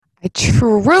I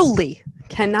truly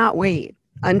cannot wait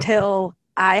until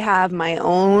I have my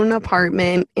own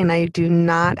apartment and I do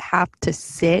not have to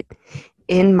sit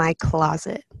in my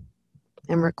closet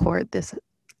and record this,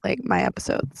 like my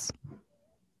episodes.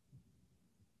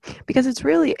 Because it's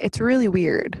really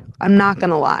weird. I'm not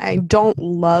gonna lie. I don't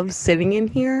love sitting in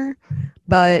here,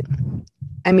 but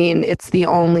I mean, it's the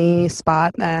only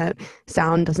spot that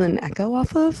sound doesn't echo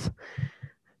off of.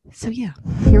 So yeah,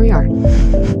 here we are.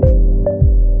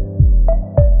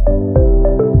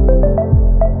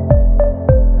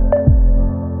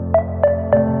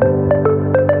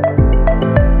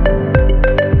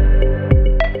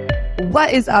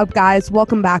 What is up, guys?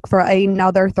 Welcome back for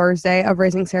another Thursday of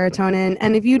Raising Serotonin.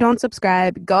 And if you don't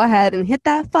subscribe, go ahead and hit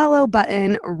that follow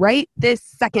button right this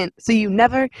second so you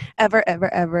never, ever,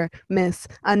 ever, ever miss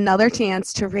another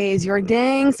chance to raise your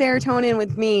dang serotonin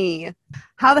with me.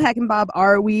 How the heck and Bob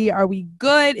are we? Are we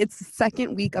good? It's the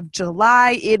second week of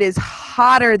July. It is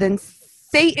hotter than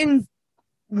Satan's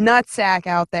nutsack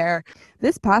out there.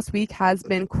 This past week has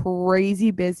been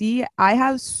crazy busy. I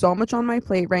have so much on my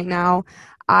plate right now.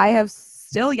 I have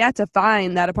still yet to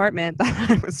find that apartment that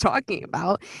I was talking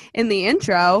about in the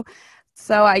intro.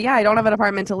 So I don't have an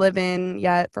apartment to live in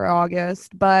yet for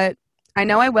August, but I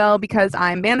know I will because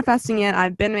I'm manifesting it.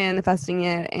 I've been manifesting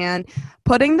it and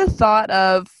putting the thought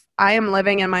of I am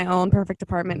living in my own perfect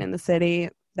apartment in the city,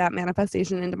 that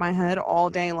manifestation into my head all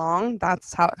day long.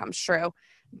 That's how it comes true.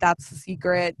 That's the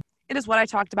secret. It is what I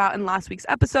talked about in last week's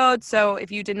episode. So if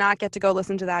you did not get to go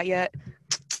listen to that yet,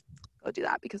 go do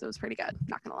that because it was pretty good.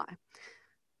 Not gonna lie.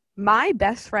 My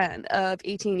best friend of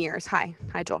 18 years, hi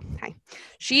Joel, hi.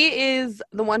 She is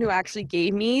the one who actually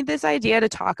gave me this idea to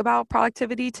talk about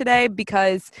productivity today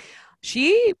because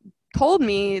she told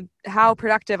me how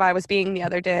productive I was being the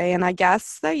other day. And I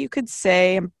guess that you could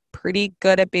say I'm pretty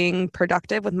good at being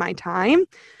productive with my time.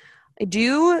 I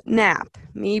do nap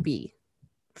maybe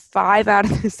 5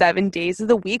 out of the 7 days of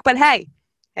the week, but hey,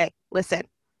 listen.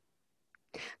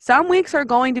 Some weeks are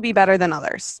going to be better than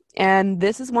others. And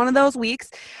this is one of those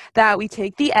weeks that we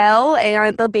take the L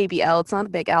and the baby L. It's not a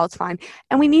big L. It's fine.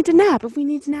 And we need to nap. If we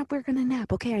need to nap, we're going to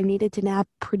nap. Okay, I needed to nap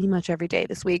pretty much every day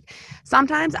this week.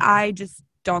 Sometimes I just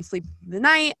don't sleep the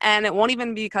night, and it won't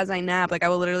even be because I nap. Like, I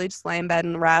will literally just lay in bed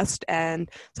and rest. And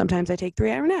sometimes I take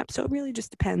 3-hour naps. So it really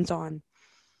just depends on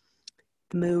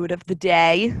the mood of the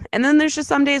day. And then there's just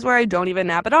some days where I don't even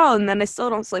nap at all, and then I still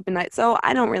don't sleep at night. So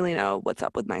I don't really know what's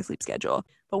up with my sleep schedule.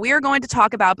 But we are going to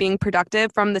talk about being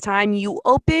productive from the time you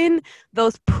open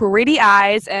those pretty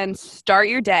eyes and start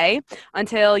your day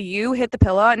until you hit the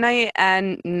pillow at night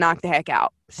and knock the heck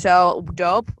out. So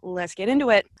dope, let's get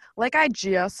into it. Like I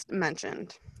just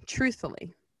mentioned,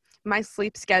 truthfully, my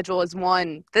sleep schedule is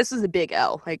this is a big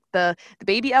L, like the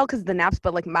baby L because the naps,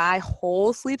 but like my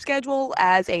whole sleep schedule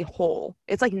as a whole,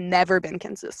 it's like never been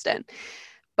consistent.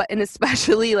 And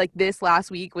especially like this last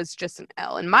week was just an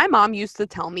L. And my mom used to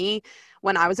tell me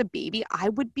when I was a baby, I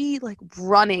would be like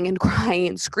running and crying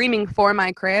and screaming for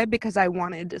my crib because I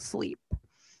wanted to sleep.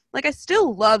 Like I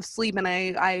still love sleep and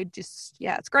I just,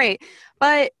 it's great.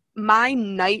 But my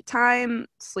nighttime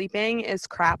sleeping is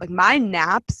crap. Like my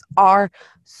naps are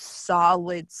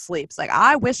solid sleeps. Like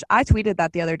I wish I tweeted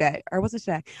that the other day, or was it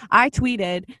today? I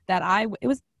tweeted that it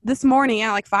was this morning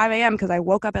at like 5 a.m. because I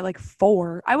woke up at like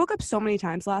 4. I woke up so many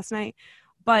times last night,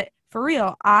 but for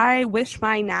real, I wish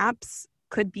my naps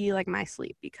could be like my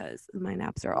sleep because my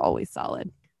naps are always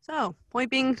solid. So point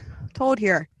being told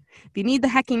here, if you need the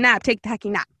hecking nap, take the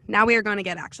hecking nap. Now we are going to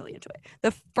get actually into it.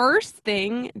 The first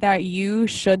thing that you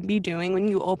should be doing when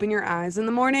you open your eyes in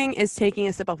the morning is taking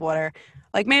a sip of water,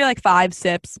 like maybe like 5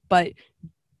 sips, but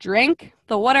drink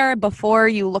the water before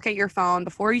you look at your phone,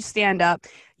 before you stand up.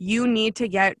 You need to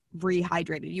get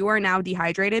rehydrated. You are now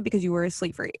dehydrated because you were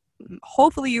asleep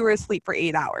hopefully you were asleep for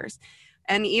 8 hours.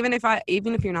 And even if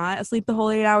you're not asleep the whole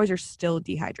 8 hours, you're still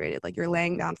dehydrated. Like you're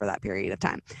laying down for that period of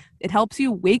time. It helps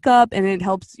you wake up and it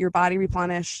helps your body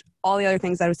replenish all the other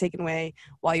things that was taken away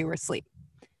while you were asleep.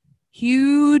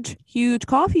 Huge, huge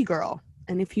coffee girl.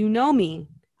 And if you know me,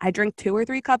 I drink 2 or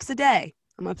 3 cups a day.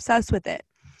 I'm obsessed with it.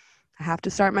 I have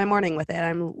to start my morning with it.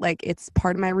 I'm like, it's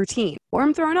part of my routine. Or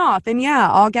I'm thrown off and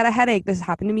I'll get a headache. This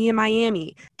happened to me in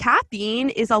Miami. Caffeine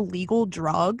is a legal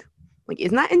drug. Like,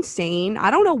 isn't that insane?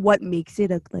 I don't know what makes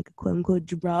it a quote unquote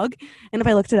drug. And if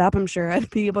I looked it up, I'm sure I'd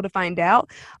be able to find out.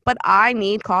 But I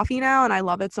need coffee now and I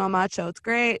love it so much. So it's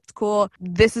great. It's cool.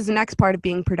 This is the next part of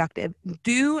being productive.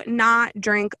 Do not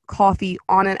drink coffee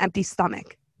on an empty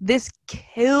stomach. This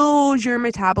kills your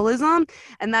metabolism.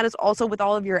 And that is also with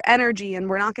all of your energy. And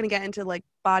we're not going to get into like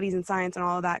bodies and science and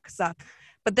all of that stuff.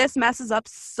 But this messes up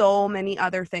so many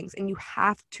other things, and you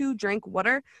have to drink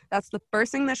water. That's the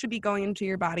first thing that should be going into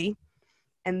your body.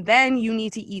 And then you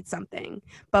need to eat something.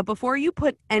 But before you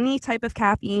put any type of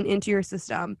caffeine into your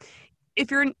system, if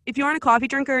you aren't a coffee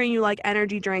drinker and you like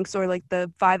energy drinks or like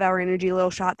the 5-hour energy little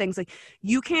shot things, like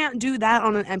you can't do that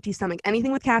on an empty stomach.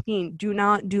 Anything with caffeine, do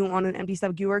not do on an empty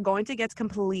stomach. You are going to get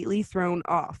completely thrown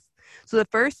off. So the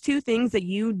first two things that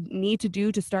you need to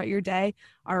do to start your day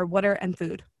are water and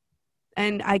food.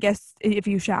 And I guess if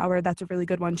you shower, that's a really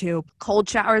good one too. Cold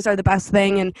showers are the best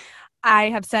thing. And I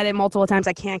have said it multiple times,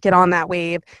 I can't get on that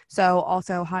wave. So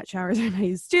also hot showers are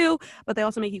nice too, but they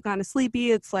also make you kind of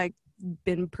sleepy. It's like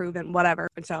been proven, whatever.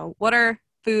 So water,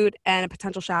 food, and a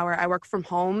potential shower. I work from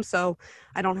home, so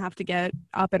I don't have to get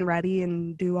up and ready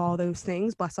and do all those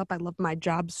things. Bless up. I love my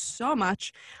job so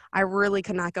much. I really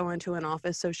could not go into an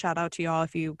office. So shout out to y'all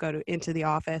if you go into the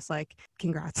office. Like,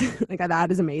 congrats. Like,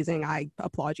 that is amazing. I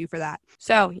applaud you for that.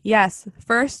 So yes,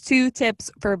 first two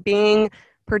tips for being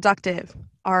productive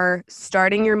are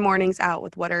starting your mornings out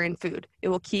with water and food. It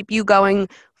will keep you going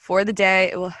for the day.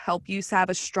 It will help you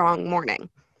have a strong morning.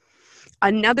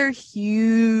 Another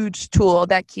huge tool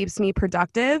that keeps me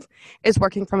productive is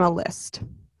working from a list.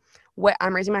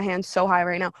 I'm raising my hand so high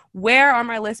right now. Where are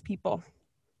my list people?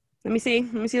 Let me see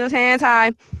those hands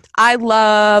high. I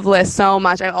love lists so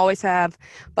much. I always have,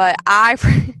 but I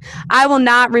will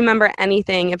not remember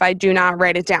anything if I do not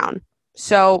write it down.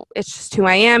 So it's just who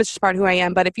I am. It's just part of who I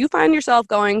am. But if you find yourself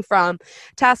going from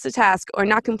task to task or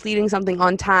not completing something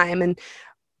on time, and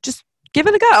just give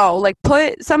it a go. Like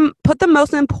put the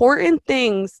most important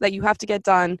things that you have to get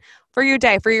done for your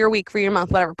day, for your week, for your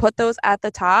month, whatever. Put those at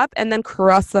the top and then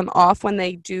cross them off when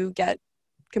they do get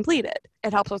completed.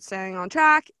 It helps with staying on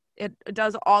track. It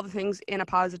does all the things in a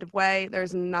positive way.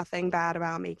 There's nothing bad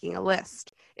about making a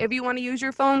list. If you want to use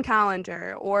your phone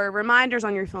calendar or reminders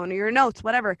on your phone or your notes,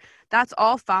 whatever, that's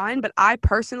all fine. But I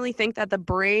personally think that the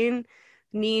brain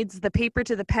needs the paper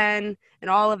to the pen and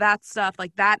all of that stuff.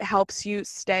 Like that helps you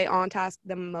stay on task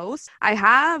the most. I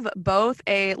have both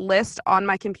a list on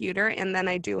my computer and then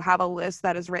I do have a list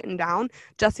that is written down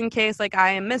just in case like I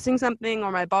am missing something,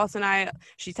 or my boss and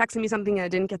she texted me something and I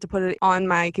didn't get to put it on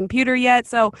my computer yet.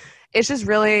 So it's just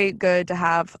really good to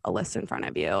have a list in front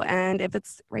of you. And if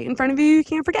it's right in front of you, you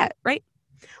can't forget, right?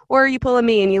 Or you pull a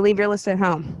me and you leave your list at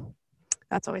home.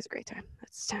 That's always a great time.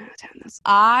 That's 10 out of 10.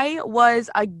 I was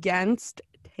against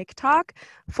TikTok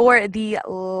for the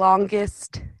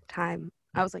longest time.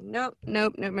 I was like, nope.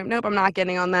 I'm not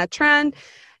getting on that trend.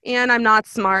 And I'm not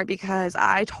smart because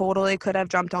I totally could have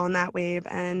jumped on that wave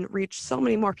and reached so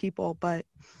many more people, but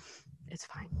it's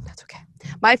fine. That's okay.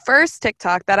 My first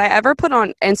TikTok that I ever put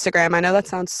on Instagram, I know that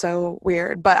sounds so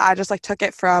weird, but I just like took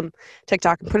it from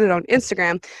TikTok and put it on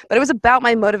Instagram, but it was about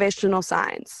my motivational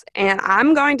signs. And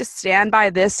I'm going to stand by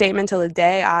this statement till the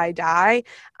day I die.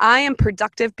 I am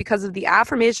productive because of the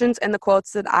affirmations and the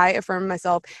quotes that I affirm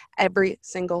myself every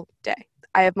single day.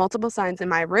 I have multiple signs in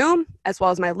my room as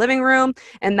well as my living room,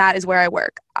 and that is where I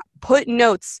work. Put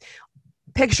notes,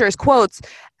 pictures, quotes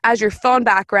as your phone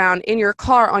background, in your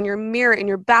car, on your mirror, in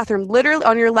your bathroom, literally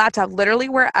on your laptop, literally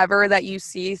wherever that you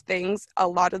see things a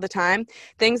lot of the time,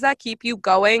 things that keep you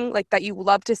going, like that you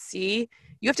love to see.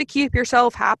 You have to keep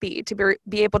yourself happy to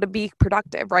be able to be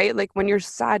productive, right? Like when you're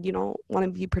sad, you don't want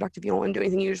to be productive. You don't want to do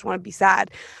anything. You just want to be sad.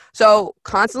 So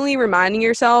constantly reminding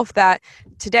yourself that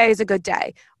today is a good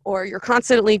day, or you're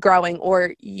constantly growing,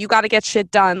 or you got to get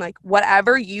shit done. Like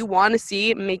whatever you want to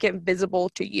see, make it visible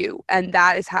to you. And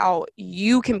that is how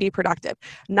you can be productive.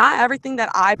 Not everything that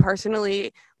I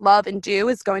personally love and do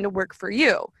is going to work for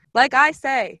you. Like I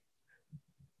say,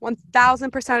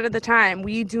 1000% of the time,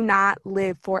 we do not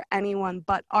live for anyone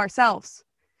but ourselves.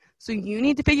 So you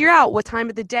need to figure out what time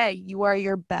of the day you are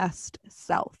your best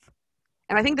self.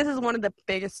 And I think this is one of the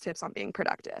biggest tips on being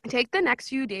productive. Take the next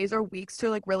few days or weeks to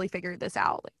like really figure this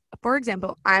out. Like, for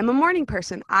example, I'm a morning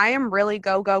person. I am really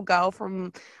go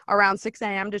from around 6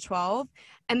 a.m. to 12.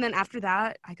 And then after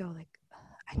that, I go like,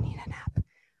 I need a nap.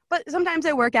 But sometimes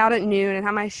I work out at noon and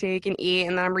have my shake and eat,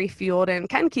 and then I'm refueled and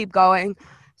can keep going.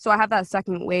 So I have that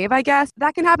second wave, I guess.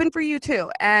 That can happen for you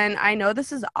too. And I know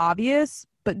this is obvious,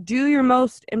 but do your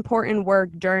most important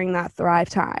work during that thrive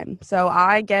time. So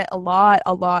I get a lot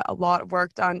of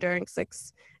work done during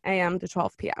 6 a.m. to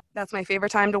 12 p.m. That's my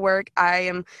favorite time to work. I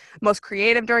am most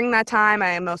creative during that time. I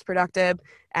am most productive,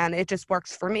 and it just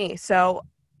works for me. So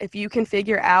if you can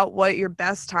figure out what your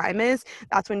best time is,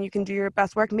 that's when you can do your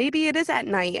best work. Maybe it is at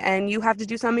night and you have to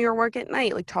do some of your work at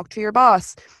night, like talk to your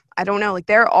boss. I don't know. Like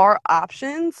there are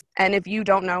options, and if you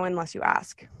don't know unless you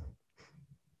ask.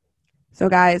 So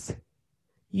guys,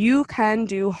 you can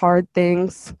do hard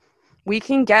things We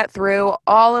can get through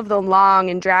all of the long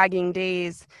and dragging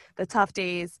days, the tough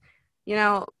days. You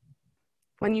know,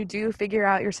 when you do figure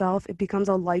out yourself, it becomes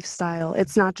a lifestyle.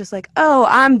 It's not just like, oh,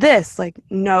 I'm this. Like,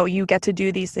 no, you get to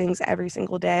do these things every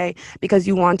single day because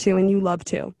you want to and you love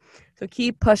to. So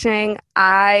keep pushing.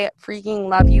 I freaking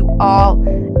love you all,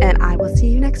 and I will see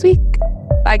you next week.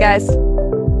 Bye, guys.